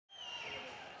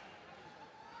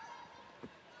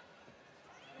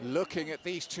Looking at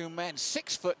these two men,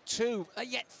 6'2",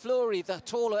 yet Fleury the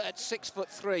taller at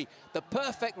 6'3". The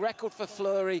perfect record for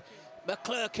Fleury.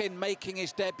 McClurkin making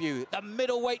his debut. The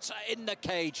middleweights are in the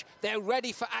cage. They're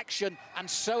ready for action, and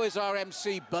so is our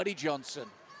MC, Buddy Johnson.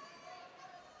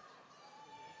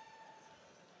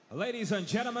 Ladies and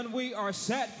gentlemen, we are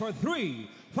set for 3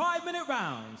 5-minute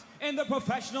rounds in the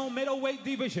professional middleweight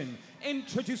division.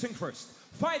 Introducing first,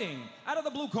 fighting out of the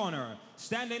blue corner,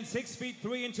 standing 6 feet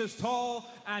 3 inches tall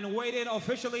and weighted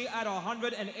officially at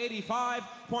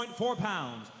 185.4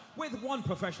 pounds, with 1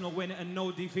 professional win and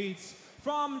no defeats,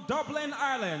 from Dublin,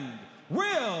 Ireland,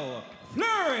 Will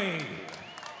Fleury.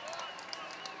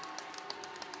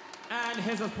 And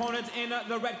his opponent in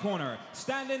the red corner,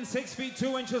 standing 6 feet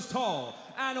 2 inches tall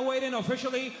and weighing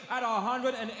officially at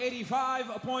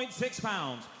 185.6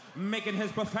 pounds, making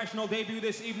his professional debut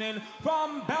this evening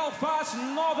from Belfast,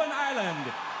 Northern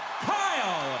Ireland,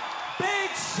 Kyle Big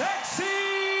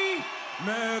Sexy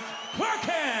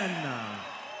McClurkin.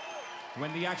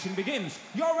 When the action begins,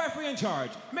 your referee in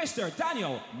charge, Mr.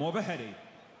 Daniel Morvahedi.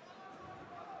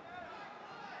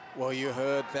 Well, you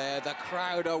heard there, the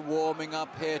crowd are warming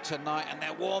up here tonight, and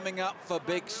they're warming up for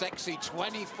Big Sexy,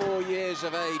 24 years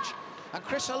of age. And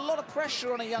Chris, a lot of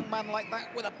pressure on a young man like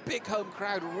that with a big home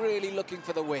crowd really looking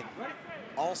for the win.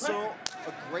 Also,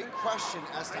 a great question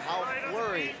as to how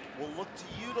Fleury will look to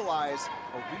utilize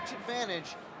a reach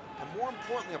advantage, and more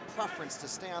importantly, a preference to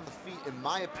stay on the feet, in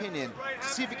my opinion, to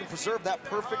see if he can preserve that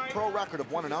perfect pro record of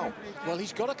 1-0. Well,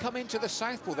 he's got to come into the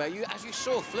southpaw there. As you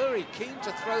saw, Fleury keen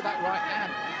to throw that right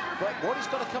hand, but what he's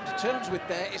got to come to terms with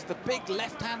there is the big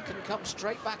left hand can come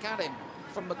straight back at him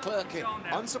from McClurkin.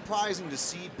 Unsurprising to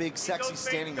see Big Sexy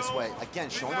standing this way. Again,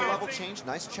 showing the level change,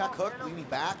 nice check hook, leaning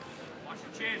back.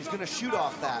 He's going to shoot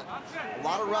off that. A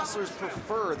lot of wrestlers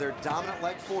prefer their dominant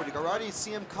leg forward. You can already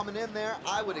see him coming in there.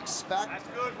 I would expect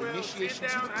initiation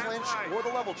to the clinch or the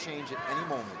level change at any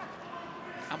moment.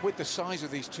 And with the size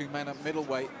of these two men at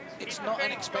middleweight, it's not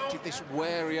unexpected, this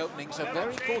wary opening. It's a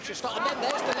very cautious start. And then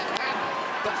there's the left hand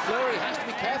that Fleury has to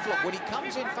be careful of. When he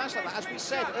comes in fast like that, as we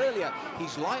said earlier,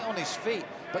 he's light on his feet.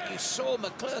 But you saw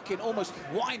McClurkin almost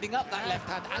winding up that left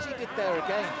hand, as he did there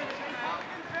again.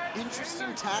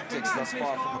 Interesting tactics thus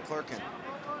far from McClurkin.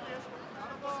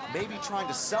 Maybe trying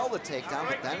to sell the takedown,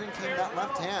 but then in came that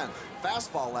left hand.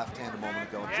 Fastball left hand a moment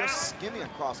ago, just skimming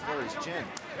across Fleury's chin.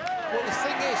 Well, the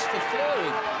thing is, for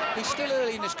Fleury, he's still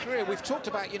early in his career. We've talked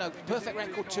about, you know, perfect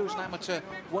record 2 as an amateur,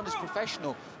 1 as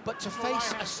professional. But to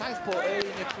face a southpaw early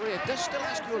in your career does still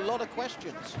ask you a lot of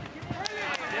questions.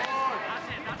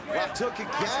 Left hook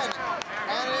again,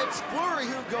 and it's Fleury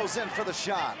who goes in for the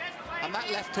shot. And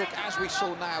that left hook, as we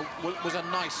saw now, was a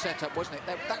nice setup, wasn't it?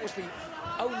 That was the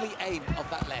only aim of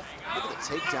that left. Look at the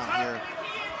takedown here.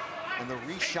 And the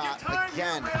reshot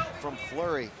again from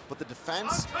Fleury. But the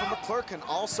defense from McClurkin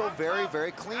also very,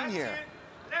 very clean here.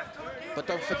 But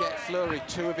don't forget, Fleury,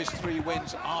 2 of his 3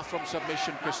 wins are from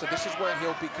submission, Chris. So this is where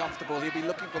he'll be comfortable. He'll be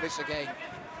looking for this again.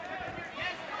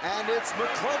 And it's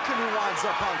McClurkin who winds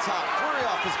up on top. Fleury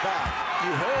off his back.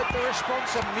 You heard the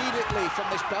response immediately from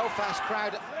this Belfast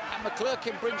crowd. And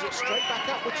McClurkin brings it straight back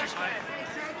up, which is...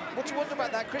 What do you wonder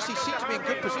about that, Chris? He seemed to be in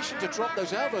good position to drop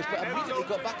those elbows, but immediately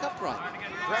got back upright.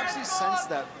 Perhaps he sensed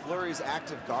that Fleury's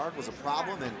active guard was a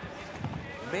problem, and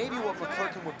maybe what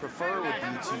McClurkin would prefer would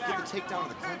be to get the takedown of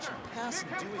the clinch and pass in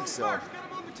doing so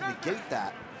to negate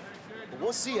that. But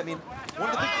we'll see. I mean, one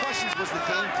of the big questions was the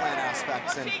game plan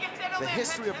aspects, and the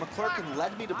history of McClurkin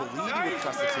led me to believe he would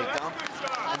press the takedown,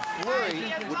 and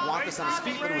Fleury would want this on his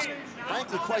feet, but it was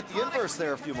frankly quite the inverse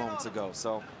there a few moments ago.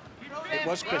 So. It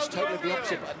was, Chris, totally the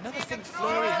opposite. But another thing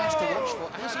Fleury has to watch for,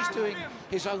 as he's doing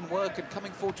his own work and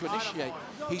coming forward to initiate,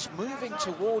 he's moving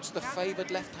towards the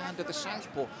favoured left hand of the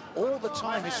southpaw. All the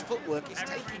time his footwork is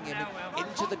taking him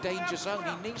into the danger zone.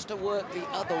 He needs to work the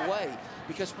other way,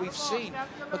 because we've seen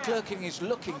McClurkin is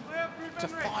looking to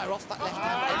fire off that left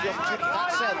hand at the opportunity.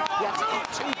 That said, you have to eat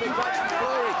 2 big bites from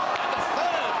Fleury. And the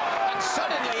third, and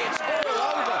suddenly it's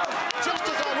all over. Just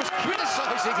as I was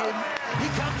criticising him,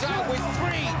 he comes out with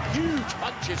 3 huge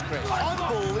punches, Chris.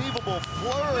 Unbelievable.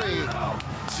 Fleury,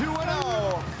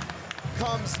 2-0,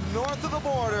 comes north of the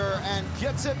border and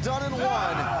gets it done in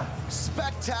 1.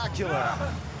 Spectacular.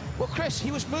 Well, Chris,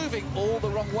 he was moving all the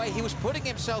wrong way. He was putting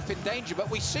himself in danger, but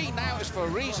we see now it's for a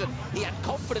reason. He had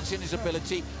confidence in his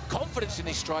ability, confidence in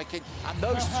his striking, and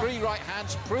those 3 right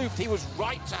hands proved he was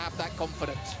right to have that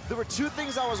confidence. There were 2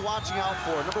 things I was watching out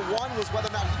for. Number 1 was whether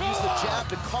or not he used the jab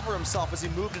to cover himself as he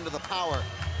moved into the power.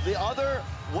 The other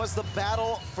was the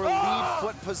battle for lead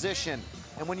foot position.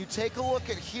 And when you take a look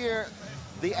at here,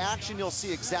 the action, you'll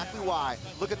see exactly why.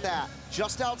 Look at that.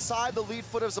 Just outside the lead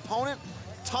foot of his opponent,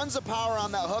 tons of power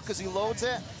on that hook as he loads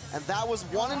it, and that was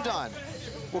one and done.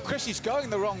 Well, Chris, he's going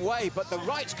the wrong way, but the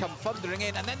rights come thundering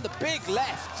in, and then the big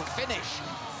left to finish.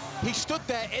 He stood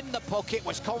there in the pocket,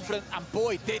 was confident, and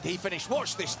boy, did he finish.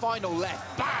 Watch this final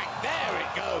left. Bang! There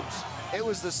it goes. It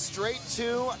was the straight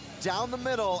two down the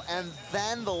middle, and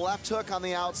then the left hook on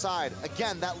the outside.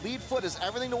 Again, that lead foot is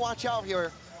everything to watch out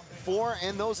here for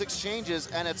in those exchanges,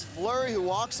 and it's Fleury who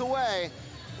walks away.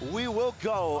 We will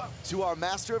go to our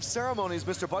master of ceremonies,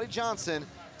 Mr. Buddy Johnson,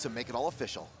 to make it all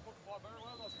official.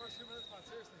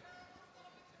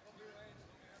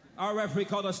 Our referee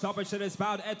called a stoppage to this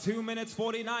bout at 2 minutes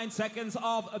 49 seconds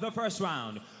of the first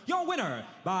round. Your winner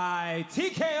by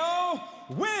TKO,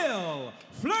 Will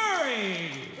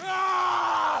Fleury.